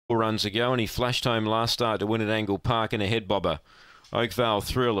runs ago, and he flashed home last start to win at Angle Park in a head bobber. Oakvale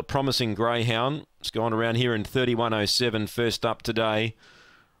Thrill, a promising greyhound. It's gone around here in 31.07 first up today.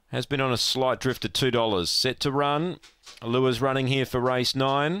 Has been on a slight drift at $2. Set to run. Lure's running here for race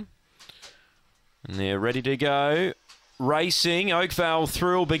 9. And they're ready to go. Racing. Oakvale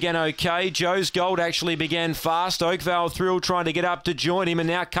Thrill began okay. Joe's Gold actually began fast. Oakvale Thrill trying to get up to join him and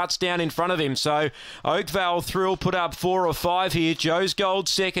now cuts down in front of him. So Oakvale Thrill put up 4 or 5 here. Joe's Gold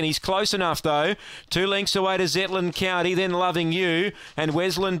second. He's close enough though. 2 lengths away to Zetland County, then Loving You, and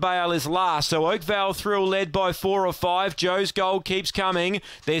Wesleyan Bale is last. So Oakvale Thrill led by 4 or 5. Joe's Gold keeps coming.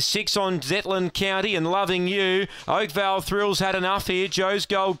 There's 6 on Zetland County and Loving You. Oakvale Thrill's had enough here. Joe's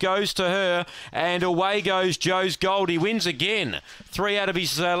Gold goes to her and away goes Joe's Gold. He wins again. 3 out of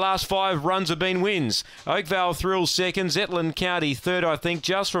his last 5 runs have been wins. Oakvale Thrill second, Zetland County third, I think,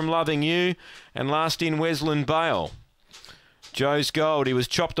 just from Loving You, and last in Wesleyan Bale. Joe's Gold, he was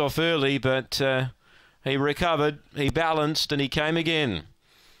chopped off early, but he recovered, he balanced, and he came again.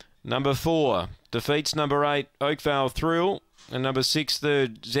 Number 4 defeats number 8, Oakvale Thrill, and number 6,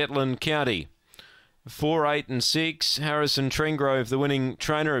 third, Zetland County. 4, 8 and 6, Harrison Trengrove, the winning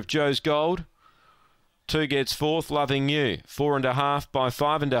trainer of Joe's Gold. 2 gets 4th, Loving You. 4.5 by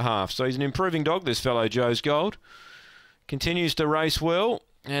 5.5. So he's an improving dog, this fellow, Joe's Gold. Continues to race well,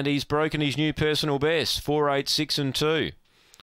 and he's broken his new personal best, 4, 8, 6 and 2.